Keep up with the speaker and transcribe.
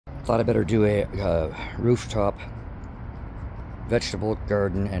thought I better do a rooftop vegetable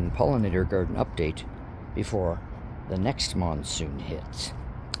garden and pollinator garden update before the next monsoon hits.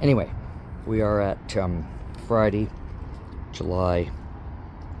 Anyway, we are at Friday, July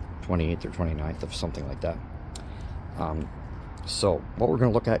 28th or 29th, of something like that. So what we're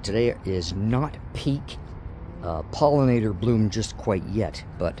going to look at today is not peak pollinator bloom just quite yet,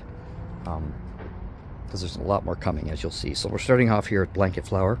 but because there's a lot more coming, as you'll see. So we're starting off here at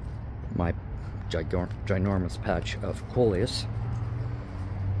blanketflower, my ginormous patch of coleus.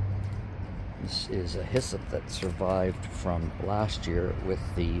 This is a hyssop that survived from last year with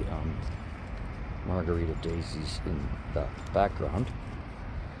the margerita daisies in the background.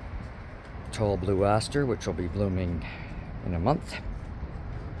 Tall blue aster, which will be blooming in a month.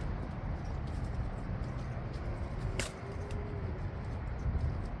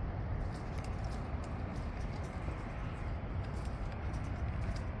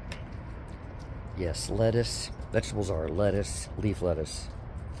 Yes, lettuce. Vegetables are lettuce, leaf lettuce.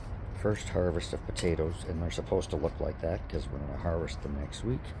 First harvest of potatoes, and they're supposed to look like that because we're going to harvest them next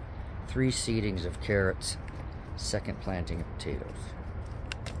week. 3 seedings of carrots, second planting of potatoes.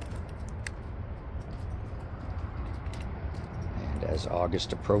 And as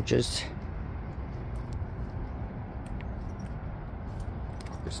August approaches,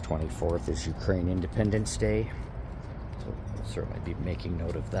 August 24th is Ukraine Independence Day, so we'll certainly be making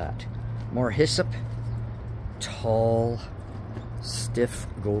note of that. More hyssop, tall, stiff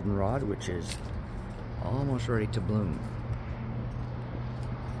goldenrod, which is almost ready to bloom.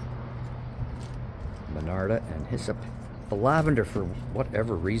 Monarda and hyssop. The lavender, for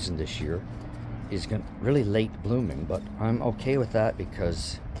whatever reason this year, is really late blooming, but I'm okay with that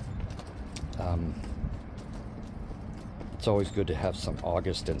because it's always good to have some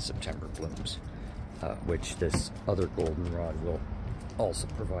August and September blooms, which this other goldenrod will also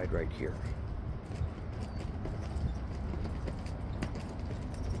provide right here.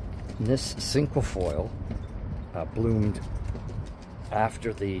 This cinquefoil bloomed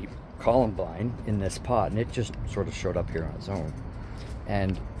after the columbine in this pot, and it just sort of showed up here on its own.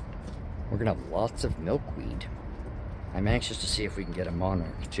 And we're gonna have lots of milkweed. I'm anxious to see if we can get a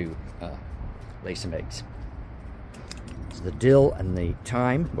monarch to lay some eggs. So the dill and the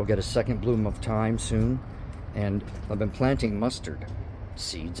thyme, we'll get a second bloom of thyme soon. And I've been planting mustard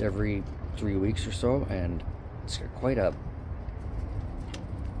seeds every 3 weeks or so, and it's quite a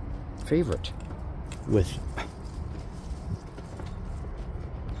favorite with,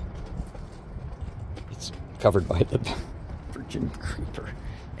 it's covered by the Virginia creeper.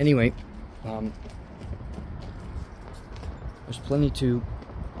 Anyway, there's plenty to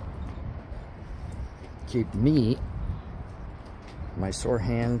keep me, my sore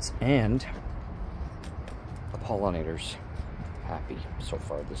hands, and the pollinators happy so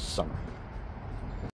far this summer.